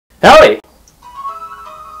Howdy!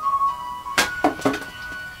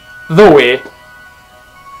 The Wii.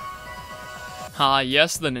 Ah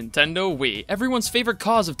yes, the Nintendo Wii, everyone's favorite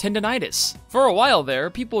cause of tendinitis. For a while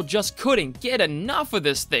there, people just couldn't get enough of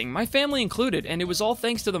this thing, my family included, and it was all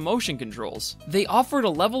thanks to the motion controls. They offered a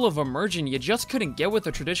level of immersion you just couldn't get with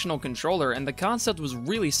a traditional controller, and the concept was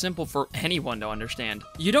really simple for anyone to understand.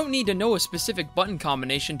 You don't need to know a specific button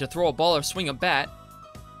combination to throw a ball or swing a bat,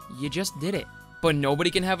 you just did it. But nobody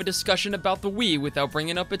can have a discussion about the Wii without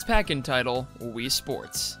bringing up its pack-in title, Wii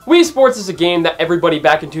Sports. Wii Sports is a game that everybody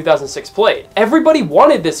back in 2006 played. Everybody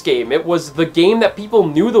wanted this game. It was the game that people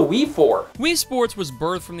knew the Wii for. Wii Sports was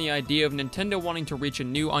birthed from the idea of Nintendo wanting to reach a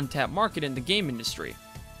new untapped market in the game industry.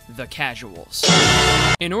 The casuals.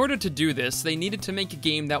 In order to do this, they needed to make a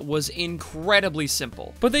game that was incredibly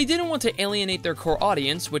simple. But they didn't want to alienate their core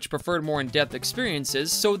audience, which preferred more in-depth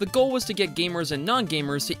experiences, so the goal was to get gamers and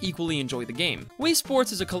non-gamers to equally enjoy the game. Wii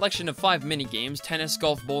Sports is a collection of 5 mini-games: tennis,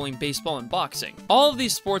 golf, bowling, baseball, and boxing. All of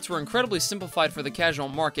these sports were incredibly simplified for the casual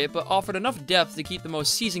market, but offered enough depth to keep the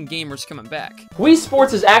most seasoned gamers coming back. Wii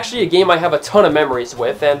Sports is actually a game I have a ton of memories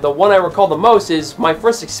with, and the one I recall the most is my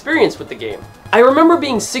first experience with the game. I remember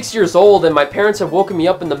being 6 years old and my parents had woken me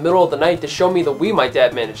up in the middle of the night to show me the Wii my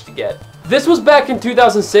dad managed to get. This was back in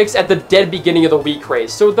 2006 at the dead beginning of the Wii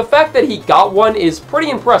craze, so the fact that he got one is pretty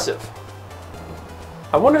impressive.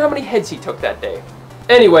 I wonder how many heads he took that day.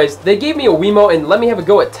 Anyways, they gave me a Wiimote and let me have a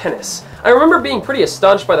go at tennis. I remember being pretty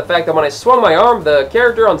astonished by the fact that when I swung my arm, the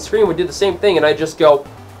character on screen would do the same thing and I'd just go,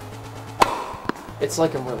 it's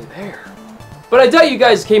like I'm really there. But I doubt you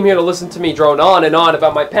guys came here to listen to me drone on and on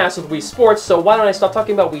about my past with Wii Sports, so why don't I stop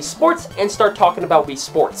talking about Wii Sports and start talking about Wii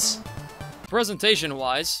Sports?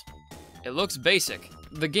 Presentation-wise, it looks basic.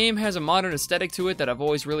 The game has a modern aesthetic to it that I've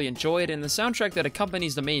always really enjoyed, and the soundtrack that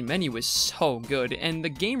accompanies the main menu is so good, and the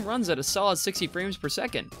game runs at a solid 60 frames per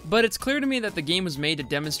second. But it's clear to me that the game was made to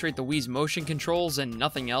demonstrate the Wii's motion controls and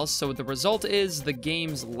nothing else, so the result is the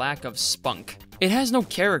game's lack of spunk. It has no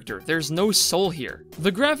character, there's no soul here.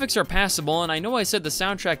 The graphics are passable, and I know I said the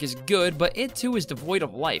soundtrack is good, but it too is devoid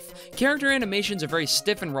of life. Character animations are very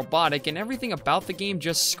stiff and robotic, and everything about the game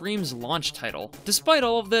just screams launch title. Despite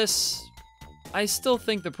all of this, I still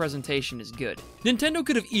think the presentation is good. Nintendo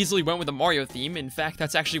could have easily went with a Mario theme, in fact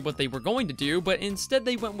that's actually what they were going to do, but instead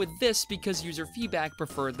they went with this because user feedback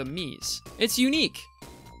preferred the Mii's. It's unique.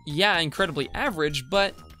 Yeah, incredibly average,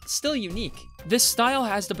 but still unique. This style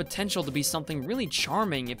has the potential to be something really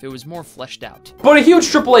charming if it was more fleshed out. But a huge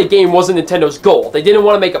AAA game wasn't Nintendo's goal. They didn't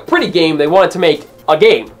want to make a pretty game, they wanted to make a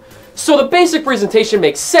game. So the basic presentation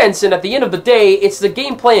makes sense, and at the end of the day, it's the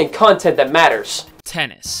gameplay and content that matters.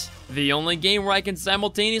 Tennis. The only game where I can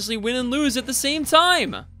simultaneously win and lose at the same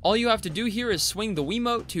time! All you have to do here is swing the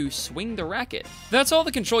Wiimote to swing the racket. That's all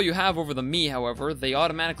the control you have over the Mii, however. They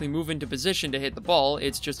automatically move into position to hit the ball,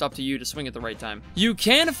 it's just up to you to swing at the right time. You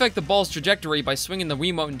can affect the ball's trajectory by swinging the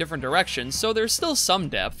Wiimote in different directions, so there's still some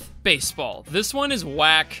depth. Baseball. This one is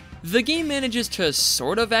whack. The game manages to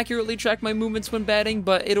sort of accurately track my movements when batting,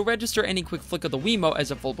 but it'll register any quick flick of the Wiimote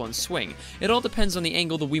as a full-blown swing. It all depends on the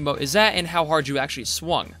angle the Wiimote is at and how hard you actually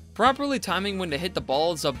swung. Properly timing when to hit the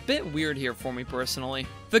ball is a bit weird here for me personally.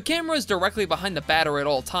 The camera is directly behind the batter at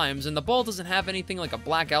all times, and the ball doesn't have anything like a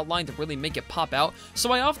black outline to really make it pop out,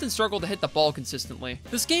 so I often struggle to hit the ball consistently.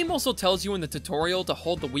 This game also tells you in the tutorial to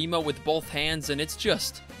hold the Wiimote with both hands, and it's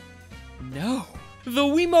just... no. The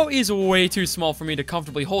Wiimote is way too small for me to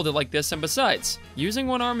comfortably hold it like this, and besides, using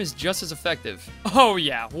one arm is just as effective. Oh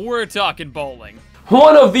yeah, we're talking bowling.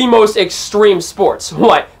 One of the most extreme sports.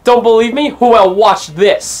 What? Don't believe me? Well, watch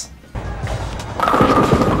this.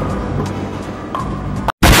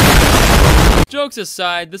 Jokes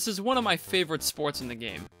aside, this is one of my favorite sports in the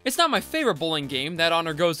game. It's not my favorite bowling game, that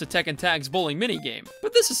honor goes to Tekken Tag's bowling minigame,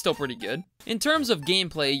 but this is still pretty good. In terms of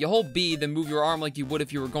gameplay, you hold B, then move your arm like you would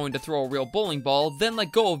if you were going to throw a real bowling ball, then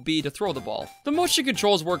let go of B to throw the ball. The motion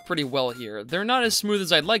controls work pretty well here. They're not as smooth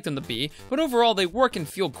as I'd like them to be, but overall they work and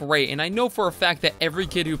feel great, and I know for a fact that every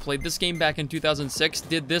kid who played this game back in 2006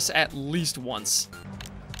 did this at least once.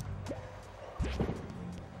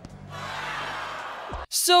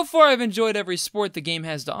 So far, I've enjoyed every sport the game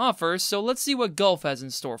has to offer, so let's see what golf has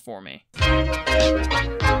in store for me.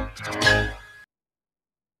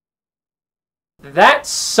 That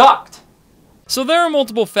sucked! So there are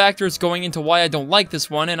multiple factors going into why I don't like this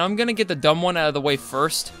one, and I'm gonna get the dumb one out of the way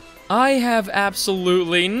first. I have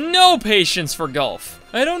absolutely no patience for golf.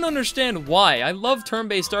 I don't understand why. I love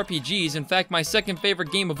turn-based RPGs. In fact, my second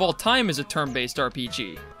favorite game of all time is a turn-based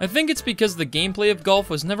RPG. I think it's because the gameplay of golf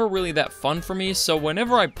was never really that fun for me, so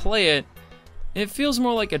whenever I play it, it feels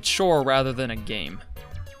more like a chore rather than a game.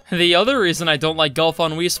 The other reason I don't like golf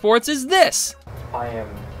on Wii Sports is this. I am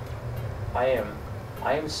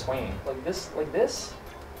swinging. Like this?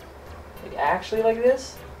 Like actually like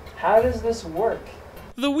this? How does this work?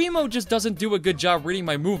 The Wiimote just doesn't do a good job reading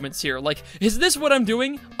my movements here. Like, is this what I'm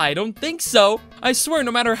doing? I don't think so. I swear,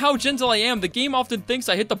 no matter how gentle I am, the game often thinks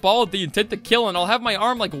I hit the ball with the intent to kill, and I'll have my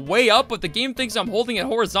arm like way up, but the game thinks I'm holding it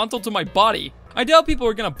horizontal to my body. I doubt people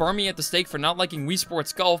are gonna burn me at the stake for not liking Wii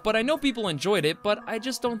Sports Golf, but I know people enjoyed it, but I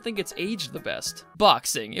just don't think it's aged the best.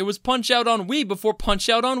 Boxing. It was Punch-Out on Wii before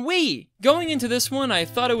Punch-Out on Wii! Going into this one, I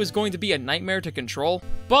thought it was going to be a nightmare to control.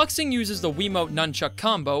 Boxing uses the Wiimote nunchuck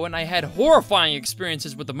combo, and I had horrifying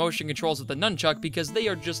experiences with the motion controls of the nunchuck because they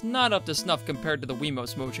are just not up to snuff compared to the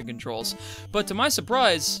Wiimote's motion controls. But to my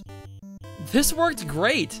surprise, this worked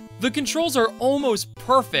great! The controls are almost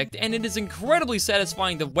perfect, and it is incredibly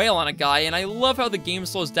satisfying to wail on a guy, and I love how the game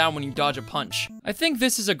slows down when you dodge a punch. I think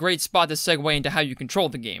this is a great spot to segue into how you control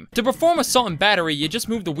the game. To perform Assault and Battery, you just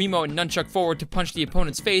move the Wiimote and nunchuck forward to punch the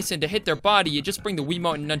opponent's face, and to hit their body, you just bring the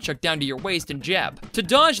Wiimote and nunchuck down to your waist and jab. To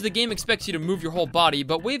dodge, the game expects you to move your whole body,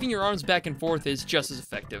 but waving your arms back and forth is just as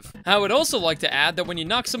effective. I would also like to add that when you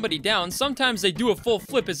knock somebody down, sometimes they do a full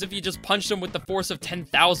flip as if you just punched them with the force of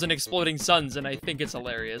 10,000 exploding suns, and I think it's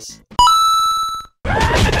hilarious.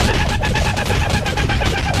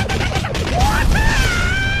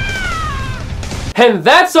 And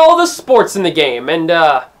that's all the sports in the game, and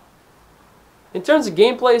in terms of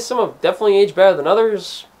gameplay, some have definitely aged better than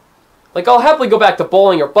others. Like, I'll happily go back to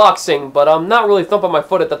bowling or boxing, but I'm not really thumping my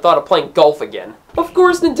foot at the thought of playing golf again. Of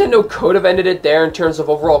course, Nintendo could have ended it there in terms of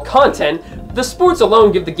overall content. The sports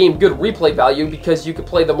alone give the game good replay value because you could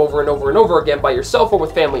play them over and over and over again by yourself or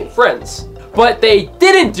with family and friends. But they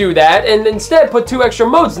didn't do that, and instead put 2 extra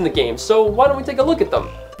modes in the game, so why don't we take a look at them?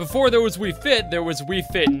 Before there was Wii Fit, there was Wii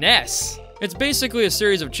Fitness. It's basically a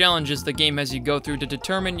series of challenges the game has you go through to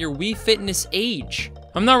determine your Wii Fitness age.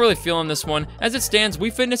 I'm not really feeling this one. As it stands,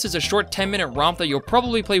 Wii Fitness is a short 10-minute romp that you'll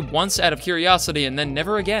probably play once out of curiosity and then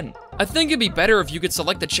never again. I think it'd be better if you could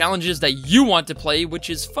select the challenges that you want to play, which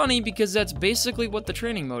is funny because that's basically what the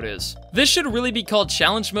training mode is. This should really be called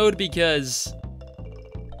Challenge Mode because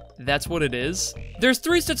that's what it is. There's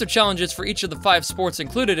 3 sets of challenges for each of the 5 sports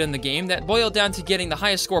included in the game that boil down to getting the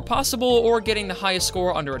highest score possible or getting the highest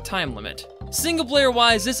score under a time limit. Single player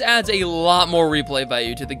wise, this adds a lot more replay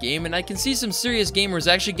value to the game, and I can see some serious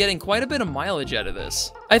gamers actually getting quite a bit of mileage out of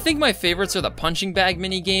this. I think my favorites are the punching bag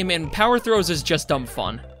minigame, and power throws is just dumb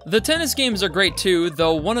fun. The tennis games are great too,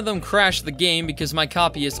 though one of them crashed the game because my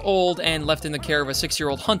copy is old and left in the care of a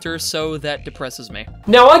 6-year-old hunter, so that depresses me.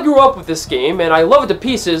 Now, I grew up with this game, and I love it to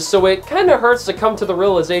pieces, so it kinda hurts to come to the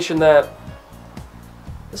realization that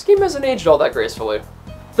this game hasn't aged all that gracefully.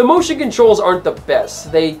 The motion controls aren't the best.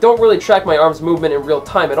 They don't really track my arm's movement in real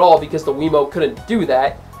time at all because the Wiimote couldn't do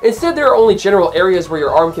that. Instead, there are only general areas where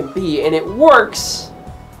your arm can be, and it works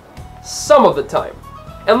some of the time.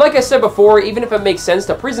 And like I said before, even if it makes sense,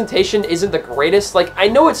 the presentation isn't the greatest. Like, I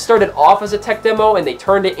know it started off as a tech demo and they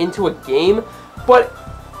turned it into a game, but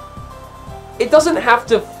it doesn't have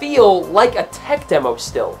to feel like a tech demo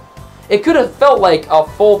still. It could have felt like a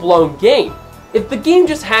full-blown game. If the game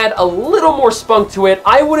just had a little more spunk to it,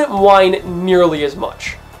 I wouldn't whine nearly as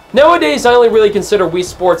much. Nowadays, I only really consider Wii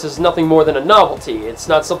Sports as nothing more than a novelty. It's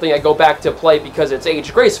not something I go back to play because it's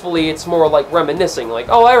aged gracefully, it's more like reminiscing, like,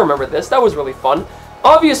 oh, I remember this, that was really fun.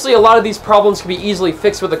 Obviously, a lot of these problems can be easily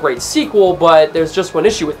fixed with a great sequel, but there's just one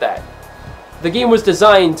issue with that. The game was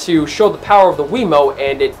designed to show the power of the Wiimote,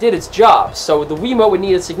 and it did its job, so the Wiimote would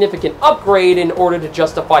need a significant upgrade in order to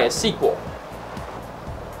justify a sequel.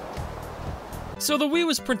 So the Wii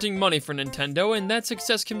was printing money for Nintendo, and that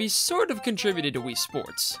success can be sort of contributed to Wii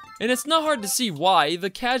Sports. And it's not hard to see why. The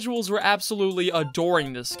casuals were absolutely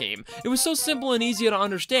adoring this game. It was so simple and easy to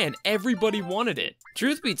understand, everybody wanted it.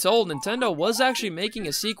 Truth be told, Nintendo was actually making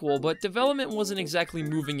a sequel, but development wasn't exactly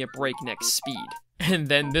moving at breakneck speed. And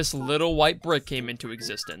then this little white brick came into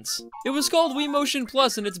existence. It was called Wii Motion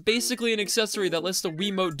Plus, and it's basically an accessory that lets the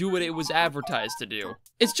Wiimote do what it was advertised to do.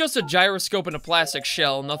 It's just a gyroscope in a plastic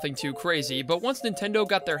shell, nothing too crazy, but once Nintendo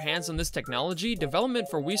got their hands on this technology, development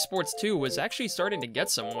for Wii Sports 2 was actually starting to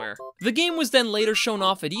get somewhere. The game was then later shown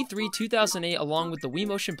off at E3 2008 along with the Wii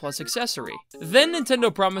Motion Plus accessory. Then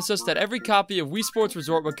Nintendo promised us that every copy of Wii Sports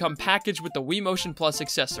Resort would come packaged with the Wii Motion Plus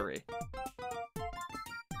accessory.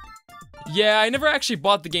 Yeah, I never actually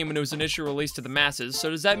bought the game when it was initially released to the masses, so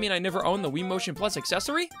does that mean I never owned the Wii Motion Plus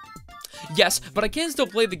accessory? Yes, but I can still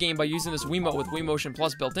play the game by using this Wiimote with Wii Motion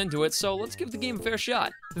Plus built into it, so let's give the game a fair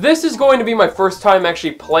shot. This is going to be my first time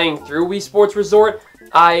actually playing through Wii Sports Resort.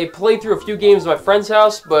 I played through a few games at my friend's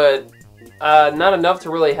house, but not enough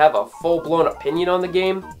to really have a full-blown opinion on the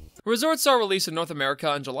game. Resort saw release in North America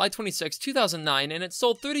on July 26, 2009, and it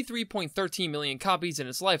sold 33.13 million copies in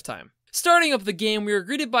its lifetime. Starting up the game, we were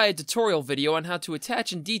greeted by a tutorial video on how to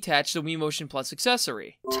attach and detach the Wii Motion Plus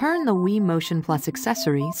accessory. Turn the Wii Motion Plus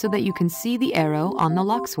accessory so that you can see the arrow on the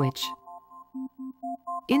lock switch.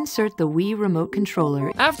 Insert the Wii remote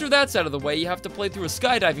controller. After that's out of the way, you have to play through a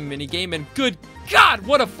skydiving minigame, and good God,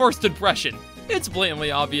 what a first impression! It's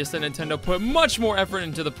blatantly obvious that Nintendo put much more effort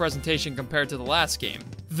into the presentation compared to the last game.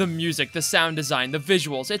 The music, the sound design, the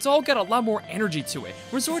visuals, it's all got a lot more energy to it.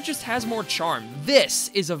 Resort just has more charm. This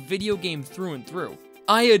is a video game through and through.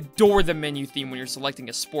 I adore the menu theme when you're selecting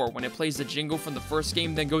a sport. When it plays the jingle from the first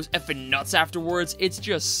game, then goes effing nuts afterwards, it's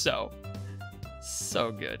just so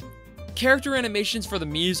good. Character animations for the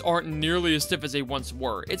Miis aren't nearly as stiff as they once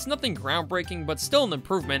were. It's nothing groundbreaking, but still an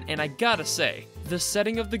improvement, and I gotta say, the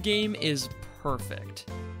setting of the game is perfect.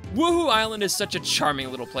 Woohoo Island is such a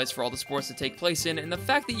charming little place for all the sports to take place in, and the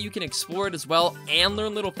fact that you can explore it as well and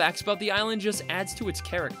learn little facts about the island just adds to its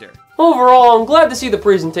character. Overall, I'm glad to see the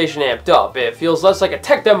presentation amped up. It feels less like a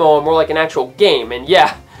tech demo and more like an actual game, and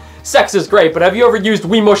yeah, sex is great, but have you ever used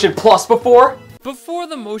Wii Motion Plus before? Before,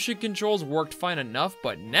 the motion controls worked fine enough,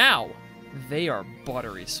 but now, they are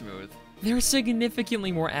buttery smooth. They're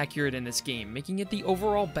significantly more accurate in this game, making it the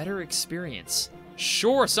overall better experience.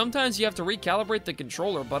 Sure, sometimes you have to recalibrate the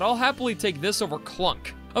controller, but I'll happily take this over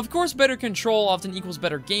clunk. Of course, better control often equals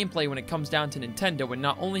better gameplay when it comes down to Nintendo, and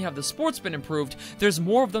not only have the sports been improved, there's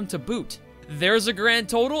more of them to boot. There's a grand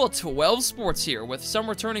total of 12 sports here, with some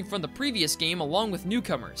returning from the previous game along with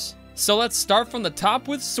newcomers. So let's start from the top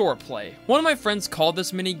with Swordplay. One of my friends called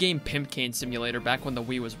this minigame Pimp Cane Simulator back when the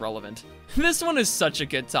Wii was relevant. This one is such a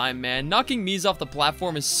good time, man. Knocking Miis off the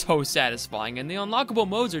platform is so satisfying, and the unlockable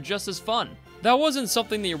modes are just as fun. That wasn't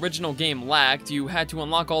something the original game lacked. You had to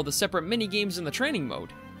unlock all the separate minigames in the training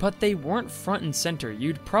mode. But they weren't front and center.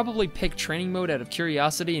 You'd probably pick training mode out of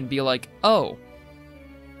curiosity and be like, oh,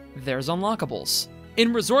 there's unlockables.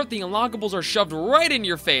 In Resort, the unlockables are shoved right in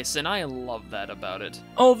your face, and I love that about it.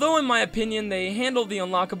 Although, in my opinion, they handle the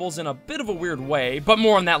unlockables in a bit of a weird way, but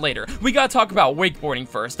more on that later. We gotta talk about wakeboarding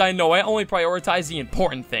first. I know, I only prioritize the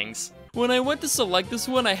important things. When I went to select this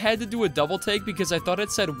one, I had to do a double take because I thought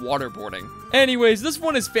it said waterboarding. Anyways, this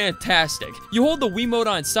one is fantastic. You hold the Wiimote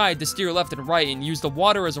on side to steer left and right and use the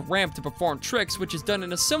water as a ramp to perform tricks, which is done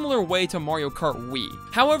in a similar way to Mario Kart Wii.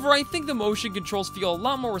 However, I think the motion controls feel a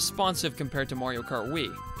lot more responsive compared to Mario Kart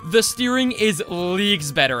Wii. The steering is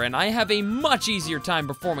leagues better, and I have a much easier time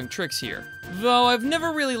performing tricks here. Though I've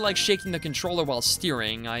never really liked shaking the controller while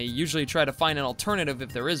steering. I usually try to find an alternative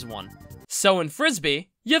if there is one. So in Frisbee,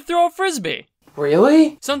 you throw a Frisbee.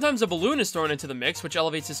 Really? Sometimes a balloon is thrown into the mix, which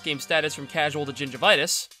elevates this game's status from casual to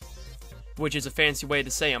gingivitis. Which is a fancy way to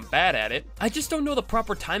say I'm bad at it. I just don't know the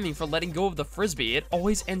proper timing for letting go of the Frisbee. It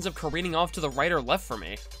always ends up careening off to the right or left for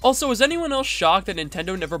me. Also, is anyone else shocked that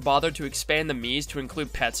Nintendo never bothered to expand the Miis to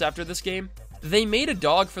include pets after this game? They made a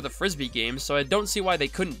dog for the Frisbee game, so I don't see why they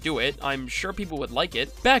couldn't do it. I'm sure people would like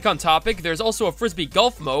it. Back on topic, there's also a Frisbee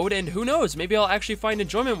golf mode, and who knows, maybe I'll actually find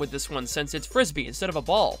enjoyment with this one since it's Frisbee instead of a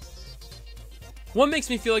ball. One makes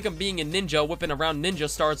me feel like I'm being a ninja whipping around ninja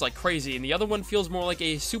stars like crazy, and the other one feels more like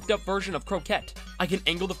a souped up version of croquette. I can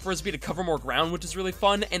angle the Frisbee to cover more ground, which is really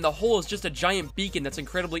fun, and the hole is just a giant beacon that's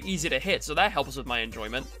incredibly easy to hit, so that helps with my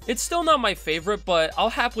enjoyment. It's still not my favorite, but I'll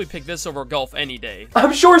happily pick this over golf any day.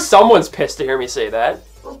 I'm sure someone's pissed to hear me say that.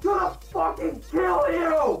 I'm gonna fucking kill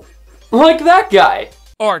you! Like that guy.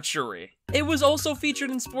 Archery. It was also featured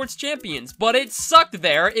in Sports Champions, but it sucked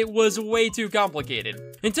there. It was way too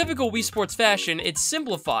complicated. In typical Wii Sports fashion, it's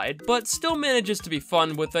simplified, but still manages to be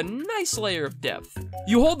fun with a nice layer of depth.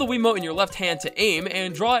 You hold the Wiimote in your left hand to aim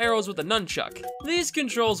and draw arrows with a nunchuck. These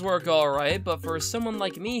controls work alright, but for someone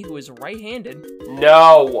like me who is right-handed,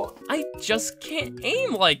 no, I just can't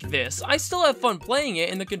aim like this. I still have fun playing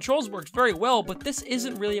it, and the controls worked very well, but this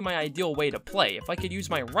isn't really my ideal way to play. If I could use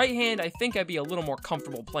my right hand, I think I'd be a little more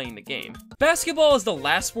comfortable playing the game. Basketball is the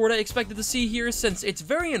last sport I expected to see here, since it's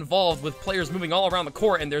very involved with players moving all around the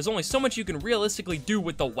court and there's only so much you can realistically do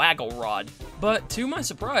with the waggle rod. But to my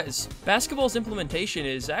surprise, basketball's implementation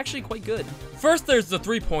is actually quite good. First there's the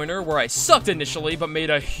three-pointer, where I sucked initially but made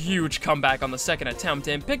a huge comeback on the second attempt,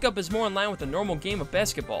 and pickup is more in line with a normal game of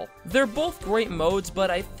basketball. They're both great modes,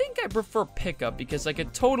 but I think I prefer pickup because I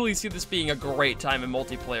could totally see this being a great time in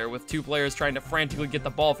multiplayer with two players trying to frantically get the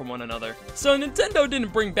ball from one another. So Nintendo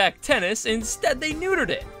didn't bring back tennis, instead they neutered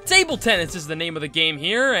it. Table tennis is the name of the game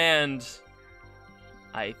here, and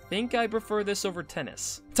I think I prefer this over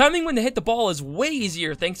tennis. Timing when to hit the ball is way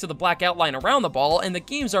easier thanks to the black outline around the ball, and the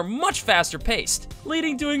games are much faster paced,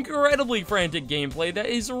 leading to incredibly frantic gameplay that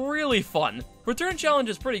is really fun. Return challenge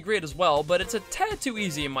is pretty great as well, but it's a tad too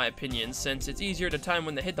easy in my opinion, since it's easier to time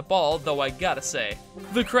when to hit the ball, though I gotta say.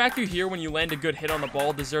 The crack you hear when you land a good hit on the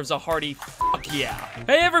ball deserves a hearty fuck yeah.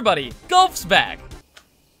 Hey everybody, golf's back!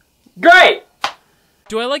 Great!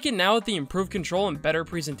 Do I like it now with the improved control and better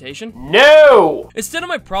presentation? No! Instead of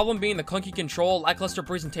my problem being the clunky control, lackluster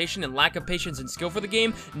presentation, and lack of patience and skill for the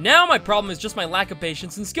game, now my problem is just my lack of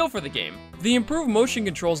patience and skill for the game. The improved motion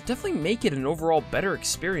controls definitely make it an overall better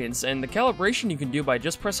experience, and the calibration you can do by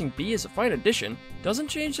just pressing B is a fine addition. Doesn't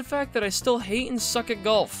change the fact that I still hate and suck at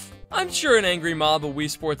golf. I'm sure an angry mob of Wii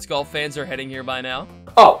Sports golf fans are heading here by now.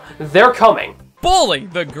 Oh, they're coming. Bowling,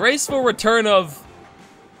 the graceful return of...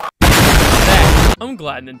 I'm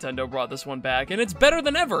glad Nintendo brought this one back, and it's better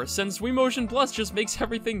than ever, since Wii Motion Plus just makes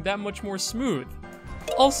everything that much more smooth.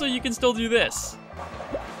 Also, you can still do this.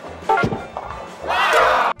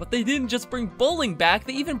 But they didn't just bring bowling back,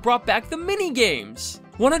 they even brought back the mini-games!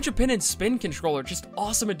 100 pin and spin controller, just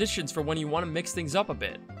awesome additions for when you want to mix things up a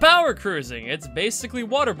bit. Power cruising, it's basically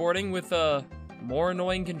waterboarding with a more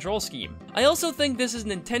annoying control scheme. I also think this is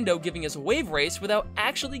Nintendo giving us Wave Race without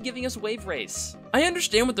actually giving us Wave Race. I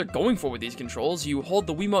understand what they're going for with these controls. You hold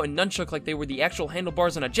the Wiimote and nunchuck like they were the actual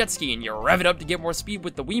handlebars on a jet ski and you rev it up to get more speed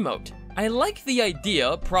with the Wiimote. I like the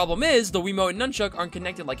idea, problem is the Wiimote and nunchuck aren't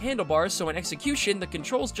connected like handlebars, so in execution the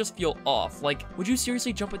controls just feel off. Like, would you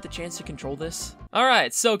seriously jump at the chance to control this?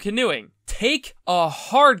 Alright, so canoeing. Take a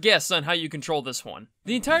hard guess on how you control this one.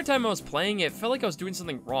 The entire time I was playing, it felt like I was doing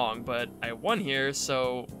something wrong, but I won here,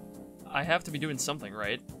 so I have to be doing something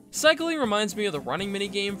right. Cycling reminds me of the running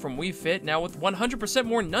minigame from Wii Fit, now with 100%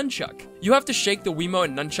 more nunchuck. You have to shake the Wiimote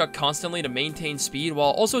and nunchuck constantly to maintain speed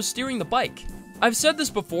while also steering the bike. I've said this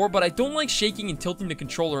before, but I don't like shaking and tilting the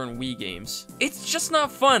controller in Wii games. It's just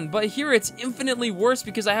not fun, but here it's infinitely worse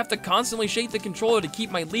because I have to constantly shake the controller to keep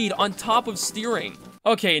my lead on top of steering.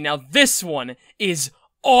 Okay, now this one is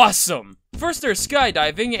awesome! First there's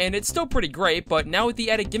skydiving, and it's still pretty great, but now with the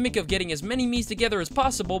added gimmick of getting as many Miis together as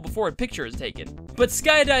possible before a picture is taken. But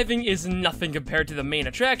skydiving is nothing compared to the main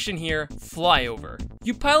attraction here, flyover.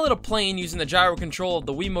 You pilot a plane using the gyro control of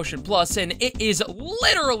the Wii Motion Plus, and it is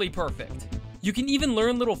literally perfect. You can even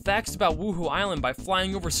learn little facts about Woohoo Island by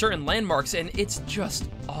flying over certain landmarks, and it's just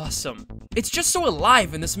awesome. It's just so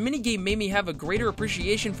alive, and this minigame made me have a greater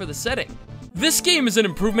appreciation for the setting. This game is an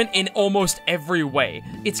improvement in almost every way.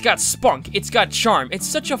 It's got spunk, it's got charm, it's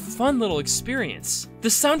such a fun little experience. The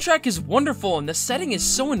soundtrack is wonderful and the setting is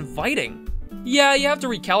so inviting. Yeah, you have to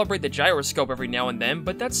recalibrate the gyroscope every now and then,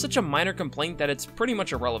 but that's such a minor complaint that it's pretty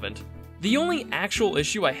much irrelevant. The only actual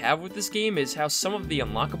issue I have with this game is how some of the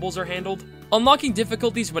unlockables are handled. Unlocking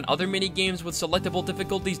difficulties when other minigames with selectable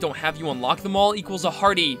difficulties don't have you unlock them all equals a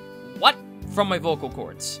hearty "what?" from my vocal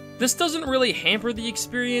cords. This doesn't really hamper the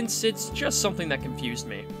experience, it's just something that confused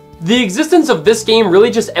me. The existence of this game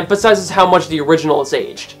really just emphasizes how much the original is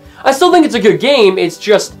aged. I still think it's a good game, it's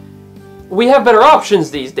just we have better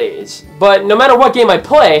options these days. But no matter what game I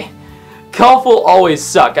play, golf will always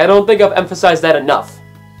suck. I don't think I've emphasized that enough.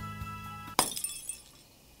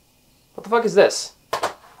 What the fuck is this?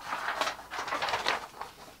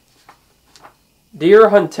 Dear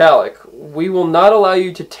Huntalec, we will not allow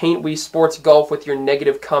you to taint Wii Sports Golf with your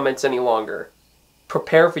negative comments any longer.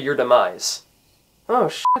 Prepare for your demise. Oh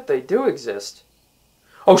shit, they do exist.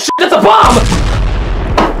 Oh shit, it's a bomb!